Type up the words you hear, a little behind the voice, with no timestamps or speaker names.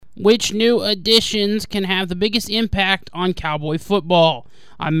Which new additions can have the biggest impact on Cowboy football?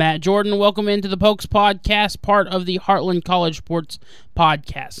 I'm Matt Jordan. Welcome into the Pokes Podcast, part of the Heartland College Sports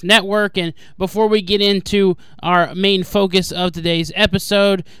Podcast Network. And before we get into our main focus of today's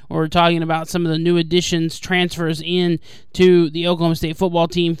episode, where we're talking about some of the new additions, transfers in to the Oklahoma State football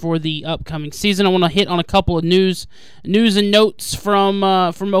team for the upcoming season, I want to hit on a couple of news and notes from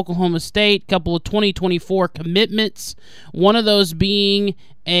Oklahoma State, a couple of 2024 commitments. One of those being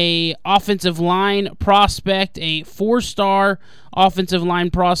a offensive line prospect, a 4-star offensive line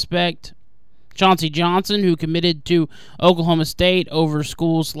prospect, Chauncey Johnson, who committed to Oklahoma State over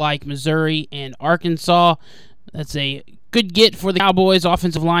schools like Missouri and Arkansas. That's a good get for the Cowboys.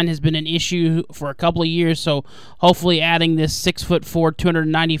 Offensive line has been an issue for a couple of years, so hopefully adding this 6'4",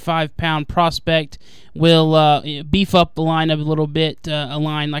 295-pound prospect will beef up the line a little bit. A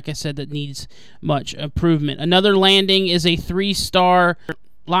line, like I said, that needs much improvement. Another landing is a 3-star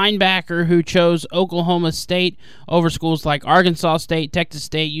linebacker who chose Oklahoma State over schools like Arkansas State, Texas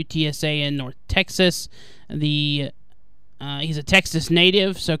State, UTSA, and North Texas. He's a Texas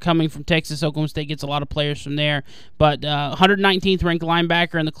native, so coming from Texas, Oklahoma State gets a lot of players from there. But 119th ranked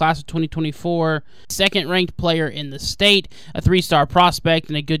linebacker in the class of 2024, second-ranked player in the state, a 3-star prospect,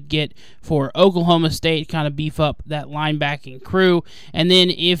 and a good get for Oklahoma State, kind of beef up that linebacking crew. And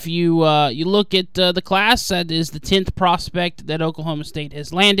then if you look at the class, that is the 10th prospect that Oklahoma State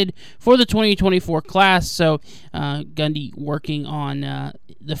has landed for the 2024 class. So Gundy working on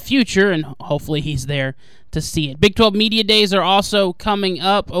the future, and hopefully he's there to see it. Big 12 Media Days are also coming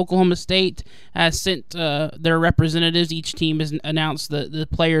up. Oklahoma State has sent their representatives. Each team has announced the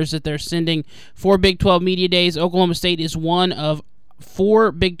players that they're sending for Big 12 Media Days. Oklahoma State is one of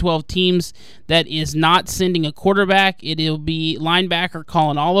 4 Big 12 teams that is not sending a quarterback. It'll be linebacker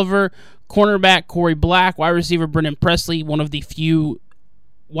Colin Oliver, cornerback Corey Black, wide receiver Brennan Presley, one of the few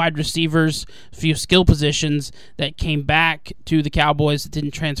wide receivers, few skill positions that came back to the Cowboys that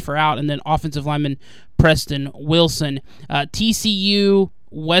didn't transfer out, and then offensive lineman Preston Wilson. TCU,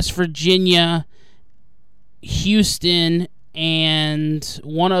 West Virginia, Houston, and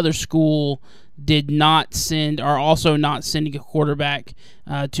one other school are also not sending a quarterback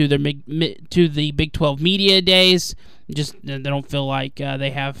to the Big 12 Media Days. Just they don't feel like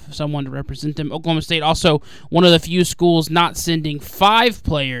they have someone to represent them. Oklahoma State also one of the few schools not sending 5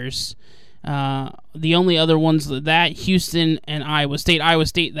 players. The only other ones that Houston and Iowa State,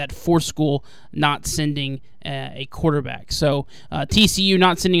 that 4th school not sending a quarterback. So TCU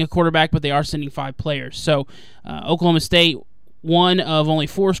not sending a quarterback, but they are sending 5 players. So Oklahoma State, one of only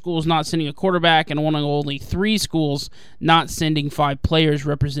 4 schools not sending a quarterback, and one of only 3 schools not sending 5 players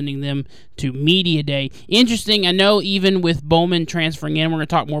representing them to Media Day. Interesting, I know even with Bowman transferring in, we're going to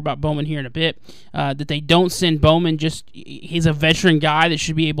talk more about Bowman here in a bit, that they don't send Bowman. He's a veteran guy that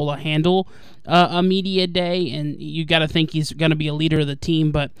should be able to handle a Media Day, and you got to think he's going to be a leader of the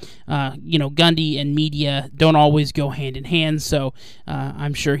team, but Gundy and media don't always go hand in hand, so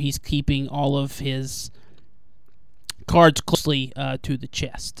I'm sure he's keeping all of his cards closely to the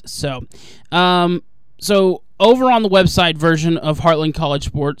chest. So over on the website version of Heartland College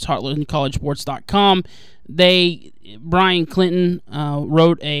Sports, heartlandcollegesports.com, Brian Clinton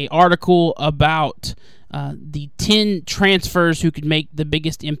wrote an article about the 10 transfers who could make the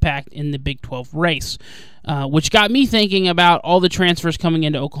biggest impact in the Big 12 race, which got me thinking about all the transfers coming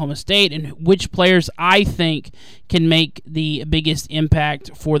into Oklahoma State and which players I think can make the biggest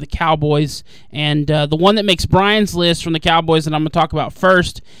impact for the Cowboys. And the one that makes Brian's list from the Cowboys that I'm going to talk about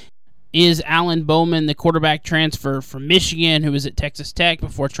first is Alan Bowman, the quarterback transfer from Michigan, who was at Texas Tech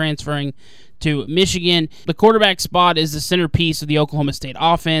before transferring to Michigan. The quarterback spot is the centerpiece of the Oklahoma State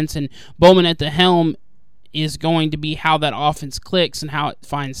offense, and Bowman at the helm is going to be how that offense clicks and how it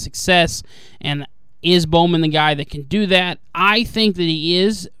finds success. And is Bowman the guy that can do that? I think that he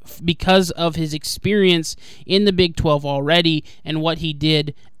is, because of his experience in the Big 12 already and what he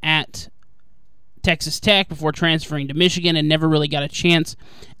did at Texas Tech before transferring to Michigan, and never really got a chance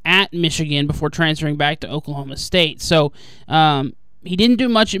at Michigan before transferring back to Oklahoma State. So he didn't do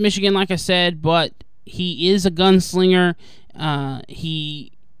much at Michigan, like I said, but he is a gunslinger.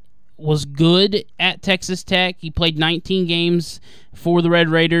 He was good at Texas Tech. He played 19 games for the Red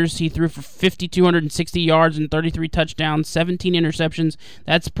Raiders. He threw for 5,260 yards and 33 touchdowns, 17 interceptions.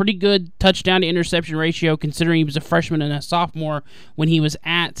 That's pretty good touchdown to interception ratio considering he was a freshman and a sophomore when he was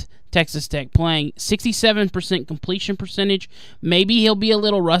at Texas Tech playing. 67% completion percentage. Maybe he'll be a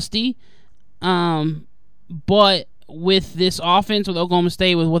little rusty, but with this offense with Oklahoma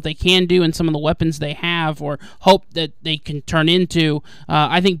State, with what they can do and some of the weapons they have or hope that they can turn into,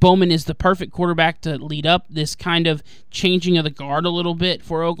 I think Bowman is the perfect quarterback to lead up this kind of changing of the guard a little bit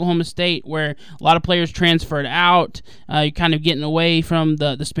for Oklahoma State, where a lot of players transferred out. You're kind of getting away from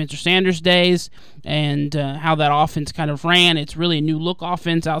the Spencer Sanders days and how that offense kind of ran. It's really a new look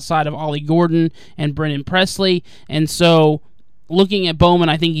offense outside of Ollie Gordon and Brennan Presley. And so looking at Bowman,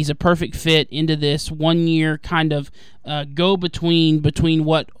 I think he's a perfect fit into this 1 year kind of go-between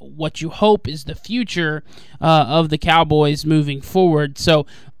what you hope is the future of the Cowboys moving forward. So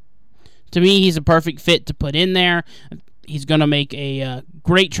to me, he's a perfect fit to put in there. He's going to make a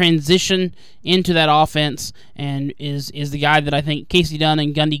great transition into that offense and is the guy that I think Casey Dunn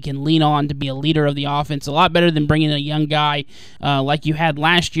and Gundy can lean on to be a leader of the offense. A lot better than bringing a young guy like you had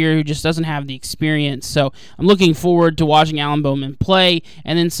last year who just doesn't have the experience. So I'm looking forward to watching Alan Bowman play,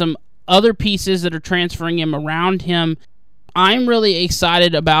 and then some other pieces that are transferring him around him. I'm really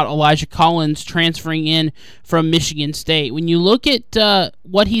excited about Elijah Collins transferring in from Michigan State. When you look at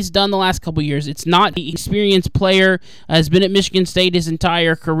what he's done the last couple years, it's not the experienced player, has been at Michigan State his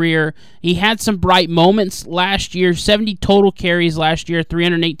entire career. He had some bright moments last year, 70 total carries last year,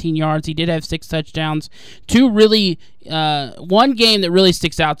 318 yards. He did have 6 touchdowns. One game that really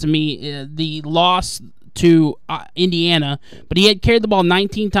sticks out to me, the loss to Indiana, but he had carried the ball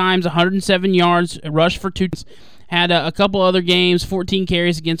 19 times, 107 yards, rushed for 2. Had a couple other games, 14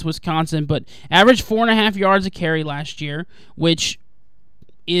 carries against Wisconsin, but averaged 4.5 yards a carry last year, which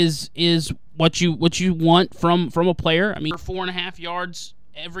is what you want from a player. I mean, 4.5 yards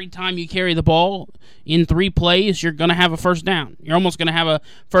every time you carry the ball in 3 plays, you're going to have a first down. You're almost going to have a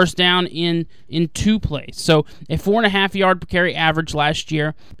first down in 2 plays. So a 4.5 yard per carry average last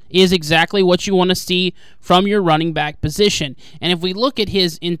year is exactly what you want to see from your running back position. And if we look at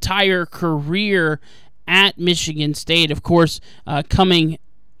his entire career at Michigan State, of course, coming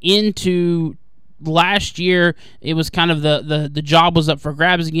into last year, it was kind of the job was up for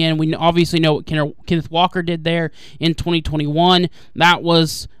grabs again. We obviously know what Kenneth Walker did there in 2021. That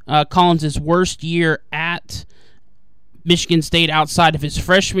was Collins' worst year at Michigan State outside of his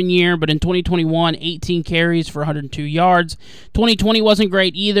freshman year, but in 2021, 18 carries for 102 yards. 2020 wasn't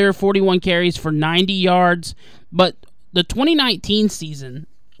great either, 41 carries for 90 yards. But the 2019 season,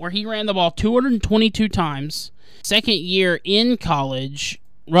 where he ran the ball 222 times, second year in college,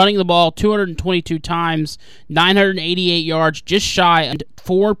 running the ball 222 times, 988 yards, just shy of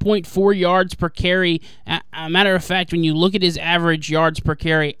 4.4 yards per carry. A matter of fact, when you look at his average yards per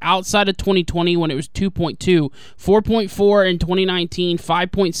carry outside of 2020 when it was 2.2, 4.4 in 2019,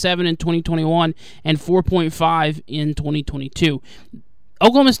 5.7 in 2021, and 4.5 in 2022.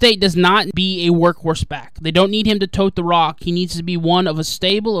 Oklahoma State does not be a workhorse back. They don't need him to tote the rock. He needs to be one of a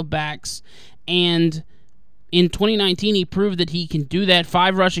stable of backs, and in 2019, he proved that he can do that,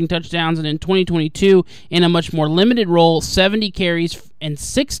 5 rushing touchdowns, and in 2022, in a much more limited role, 70 carries and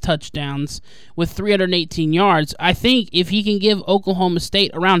 6 touchdowns with 318 yards. I think if he can give Oklahoma State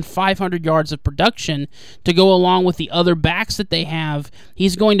around 500 yards of production to go along with the other backs that they have,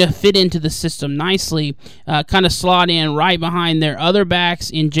 he's going to fit into the system nicely, kind of slot in right behind their other backs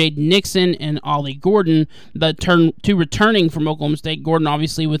in Jaden Nixon and Ollie Gordon, the two returning from Oklahoma State. Gordon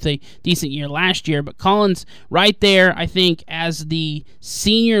obviously with a decent year last year, but Collins right there, I think, as the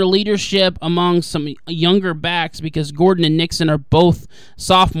senior leadership among some younger backs, because Gordon and Nixon are both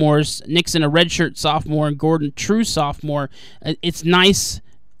sophomores. Nixon a redshirt sophomore and Gordon true sophomore. It's nice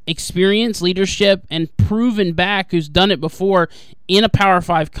experience, leadership, and proven back who's done it before in a Power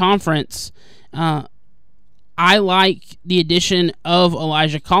 5 conference. I like the addition of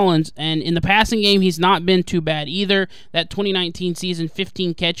Elijah Collins, and in the passing game, he's not been too bad either. That 2019 season,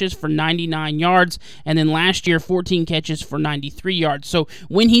 15 catches for 99 yards, and then last year, 14 catches for 93 yards. So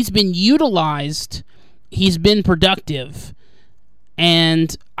when he's been utilized, he's been productive,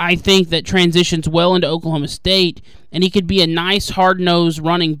 and I think that transitions well into Oklahoma State, and he could be a nice, hard-nosed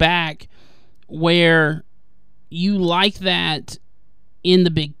running back where you like that in the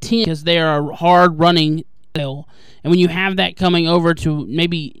Big Ten because they are hard-running. And when you have that coming over to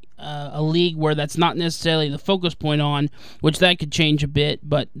maybe a league where that's not necessarily the focus point on, which that could change a bit,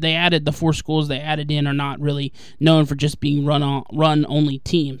 but they added the 4 schools they added in are not really known for just being run-only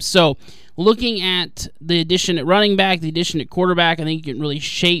teams. So looking at the addition at running back, the addition at quarterback, I think it can really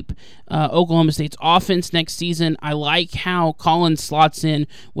shape Oklahoma State's offense next season. I like how Collins slots in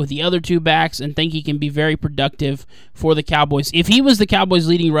with the other two backs and think he can be very productive for the Cowboys. If he was the Cowboys'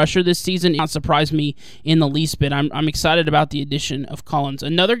 leading rusher this season, it would not surprise me in the least bit. I'm excited about the addition of Collins.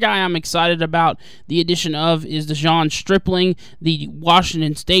 Another guy I'm excited about the addition of is De'Zhaun Stripling, the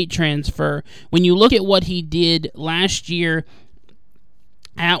Washington State transfer. When you look at what he did last year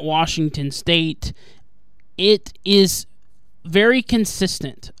at Washington State, it is very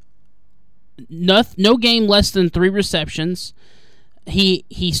consistent. No game less than 3 receptions.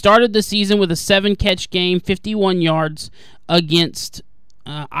 He started the season with a 7-catch game, 51 yards against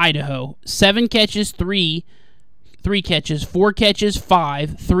Idaho. 7 catches, 3 catches, 4 catches,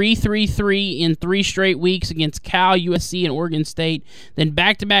 5, 3 in 3 straight weeks against Cal, USC, and Oregon State. Then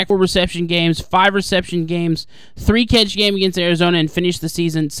back-to-back 4 reception games, 5 reception games, 3-catch game against Arizona, and finished the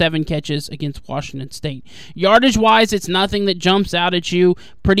season 7 catches against Washington State. Yardage-wise, it's nothing that jumps out at you.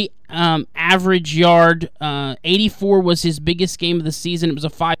 Pretty average yard. 84 was his biggest game of the season. It was a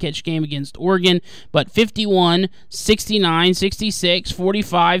 5-catch game against Oregon, but 51, 69, 66,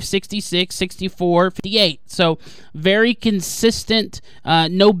 45, 66, 64, 58. So very consistent.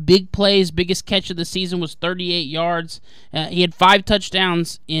 No big plays. Biggest catch of the season was 38 yards. He had 5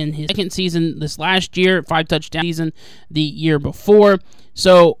 touchdowns in his second season this last year, 5 touchdown season the year before.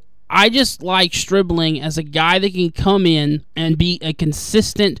 So I just like Stribling as a guy that can come in and be a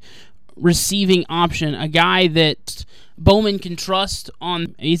consistent receiving option, a guy that Bowman can trust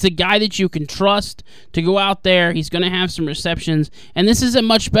on. He's a guy that you can trust to go out there. He's going to have some receptions, and this is a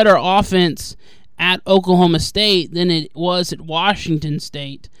much better offense at Oklahoma State than it was at Washington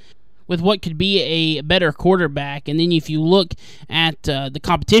State, with what could be a better quarterback. And then if you look at the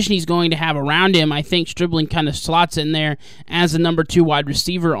competition he's going to have around him, I think Stribling kind of slots in there as a number 2 wide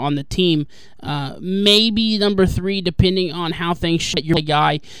receiver on the team. Maybe number 3, depending on how things shit your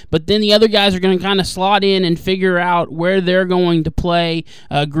guy. But then the other guys are going to kind of slot in and figure out where they're going to play.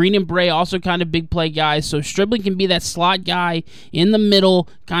 Green and Bray also kind of big play guys. So Stribling can be that slot guy in the middle,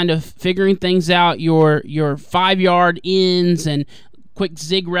 kind of figuring things out, your 5-yard ins and quick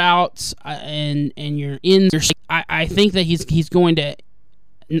zig routes and your ins. I think that he's going to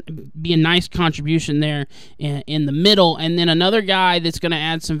be a nice contribution there in the middle. And then another guy that's going to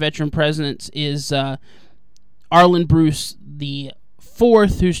add some veteran presence is Arlen Bruce, the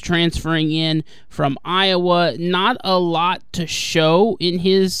 4th, who's transferring in from Iowa. Not a lot to show in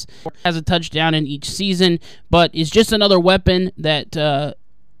his, has a touchdown in each season, but is just another weapon that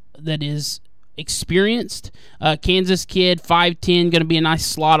is experienced. Kansas kid, 5'10", going to be a nice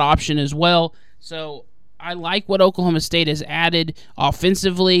slot option as well. So I like what Oklahoma State has added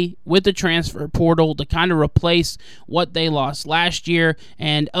offensively with the transfer portal to kind of replace what they lost last year.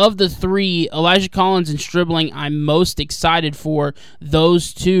 And of the 3, Elijah Collins and Stribling, I'm most excited for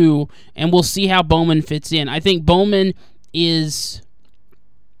those 2, and we'll see how Bowman fits in. I think Bowman is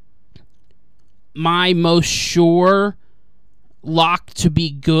my most sure lock to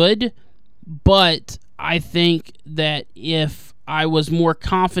be good, but I think that if I was more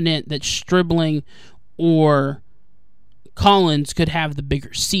confident that Stribling or Collins could have the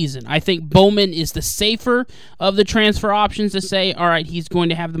bigger season. I think Bowman is the safer of the transfer options to say, all right, he's going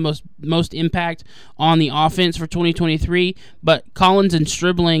to have the most impact on the offense for 2023, but Collins and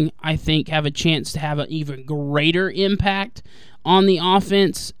Stribling, I think, have a chance to have an even greater impact on the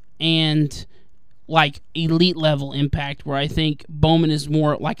offense and like elite level impact, where I think Bowman is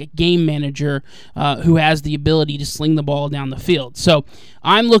more like a game manager who has the ability to sling the ball down the field. So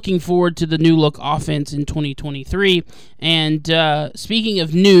I'm looking forward to the new look offense in 2023. And speaking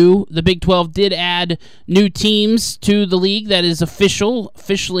of new, the Big 12 did add new teams to the league. That is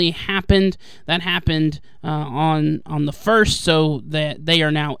officially happened. That happened on the 1st, so that they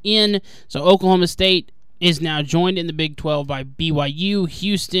are now in. So Oklahoma State is now joined in the Big 12 by BYU,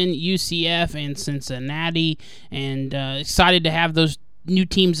 Houston, UCF, and Cincinnati, and excited to have those new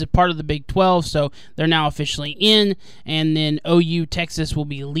teams as part of the Big 12, so they're now officially in. And then OU, Texas will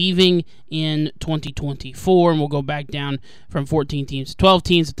be leaving in 2024, and we'll go back down from 14 teams to 12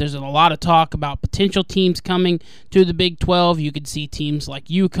 teams. There's a lot of talk about potential teams coming to the Big 12. You could see teams like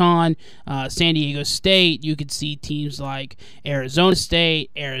UConn, San Diego State. You could see teams like Arizona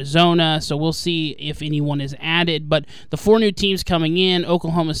State, Arizona. So we'll see if anyone is added. But the 4 new teams coming in,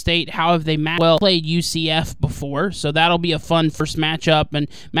 Oklahoma State, how have they played UCF before? So that'll be a fun first matchup. And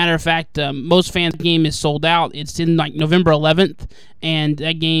matter of fact, most fans' game is sold out. It's in like November 11th, and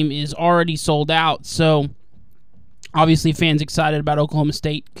that game is already sold out. So obviously fans excited about Oklahoma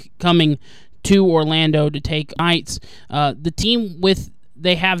State coming to Orlando to take Knights. The team with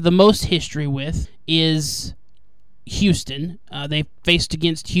they have the most history with is Houston. They faced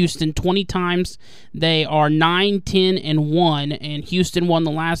against Houston 20 times. They are 9-10-1, and Houston won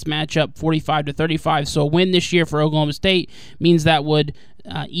the last matchup 45-35. So a win this year for Oklahoma State means that would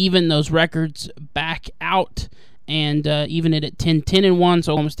even those records back out, and even it at 10-10-1.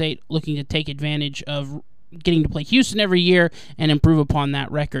 So Oklahoma State looking to take advantage of getting to play Houston every year and improve upon that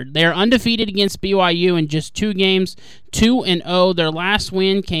record. They are undefeated against BYU in just 2 games, 2-0. Their last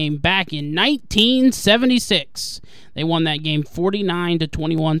win came back in 1976. They won that game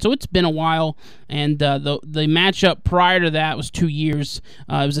 49-21, so it's been a while. And the matchup prior to that was 2 years.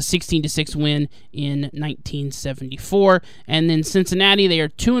 It was a 16-6 win in 1974. And then Cincinnati, they are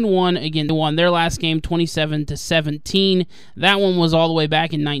 2-1. Again, they won their last game 27-17. That one was all the way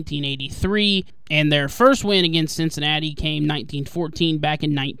back in 1983. And their first win against Cincinnati came 1914 back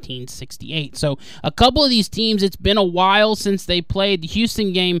in 1968. So a couple of these teams, it's been a while since they played. The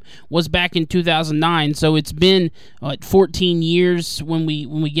Houston game was back in 2009, so it's been 14 years when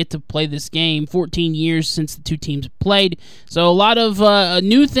we get to play this game. 14 years since the two teams played. So a lot of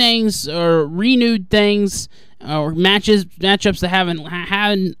new things or renewed things, or matchups that haven't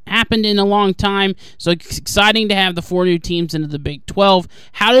happened in a long time. So it's exciting to have the 4 new teams into the Big 12.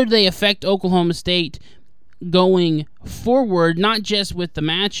 How do they affect Oklahoma State going forward, not just with the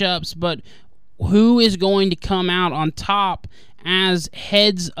matchups, but who is going to come out on top as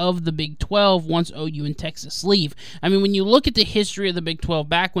heads of the Big 12 once OU and Texas leave? I mean, when you look at the history of the Big 12,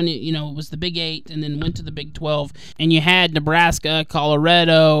 back when it was the Big 8 and then went to the Big 12, and you had Nebraska,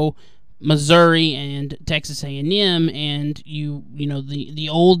 Colorado, Missouri, and Texas A&M, and the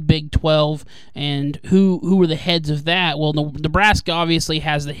old Big 12, and who were the heads of that? Well, Nebraska obviously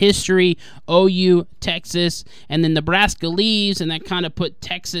has the history, OU, Texas, and then Nebraska leaves, and that kind of put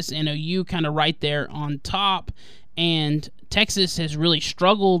Texas and OU kind of right there on top, and Texas has really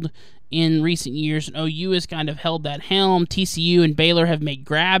struggled in recent years, and OU has kind of held that helm. TCU and Baylor have made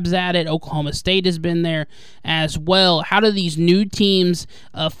grabs at it. Oklahoma State has been there as well. How do these new teams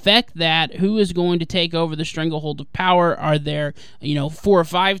affect that? Who is going to take over the stranglehold of power? Are there 4 or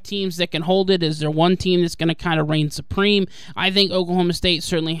 5 teams that can hold it? Is there one team that's going to kind of reign supreme? I think Oklahoma State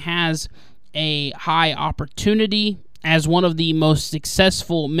certainly has a high opportunity as one of the most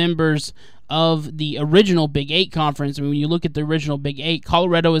successful members of the original Big 8 conference. I mean, when you look at the original Big 8,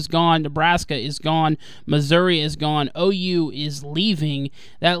 Colorado is gone, Nebraska is gone, Missouri is gone, OU is leaving.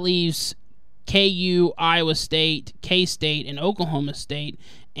 That leaves KU, Iowa State, K-State, and Oklahoma State.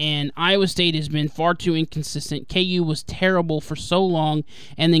 And Iowa State has been far too inconsistent. KU was terrible for so long.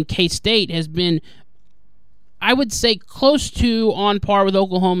 And then K-State has been, I would say, close to on par with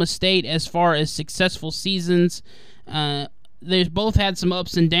Oklahoma State as far as successful seasons. They've both had some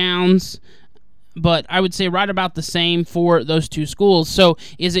ups and downs, but I would say right about the same for those two schools. So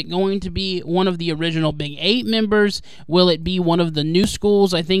is it going to be one of the original Big 8 members? Will it be one of the new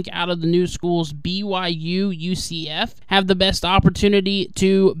schools? I think out of the new schools, BYU, UCF have the best opportunity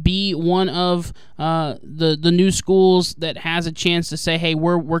to be one of the new schools that has a chance to say, hey,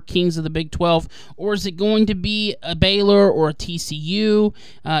 we're kings of the Big 12. Or is it going to be a Baylor or a TCU?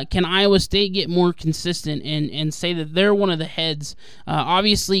 Can Iowa State get more consistent and say that they're one of the heads?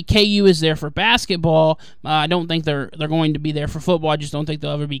 Obviously, KU is there for basketball. I don't think they're going to be there for football. I just don't think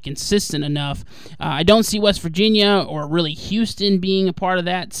they'll ever be consistent enough. I don't see West Virginia or really Houston being a part of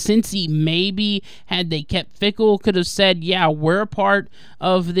that. Cincy maybe, had they kept Fickle, could have said, yeah, we're a part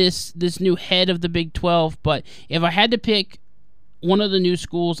of this new head of the Big 12. But if I had to pick one of the new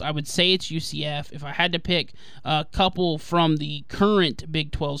schools, I would say it's UCF. If I had to pick a couple from the current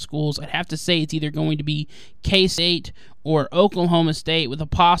Big 12 schools, I'd have to say it's either going to be K-State or Oklahoma State, with a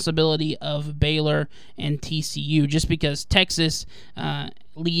possibility of Baylor and TCU, just because Texas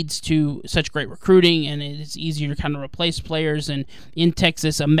leads to such great recruiting, and it's easier to kind of replace players, and in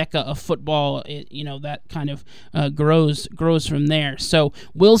Texas, a mecca of football, that kind of grows from there. So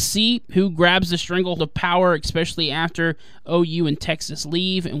we'll see who grabs the stranglehold of power, especially after OU and Texas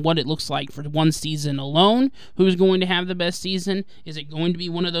leave, and what it looks like for one season alone. Who's going to have the best season? Is it going to be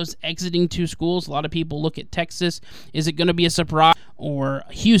one of those exiting two schools? A lot of people look at Texas. Is it going to be a surprise, or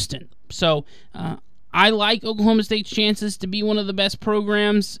Houston? So I like Oklahoma State's chances to be one of the best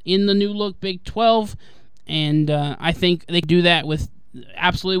programs in the new look Big 12, and I think they do that with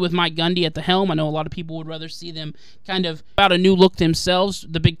Mike Gundy at the helm. I know a lot of people would rather see them kind of about a new look themselves.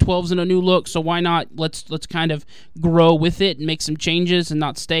 The Big 12's in a new look, so why not? Let's kind of grow with it and make some changes and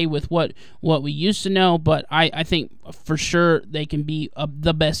not stay with what we used to know. But I think for sure they can be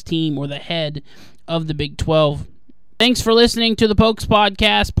the best team or the head of the Big 12 Thanks for listening to the Pokes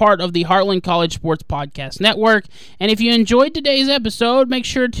Podcast, part of the Heartland College Sports Podcast Network. And if you enjoyed today's episode, make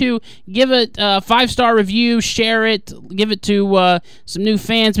sure to give it a 5-star review, share it, give it to some new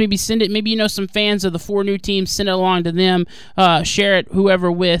fans, maybe send it, maybe you know some fans of the 4 new teams, send it along to them, share it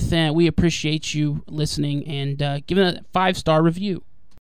whoever with, and we appreciate you listening and giving it a 5-star review.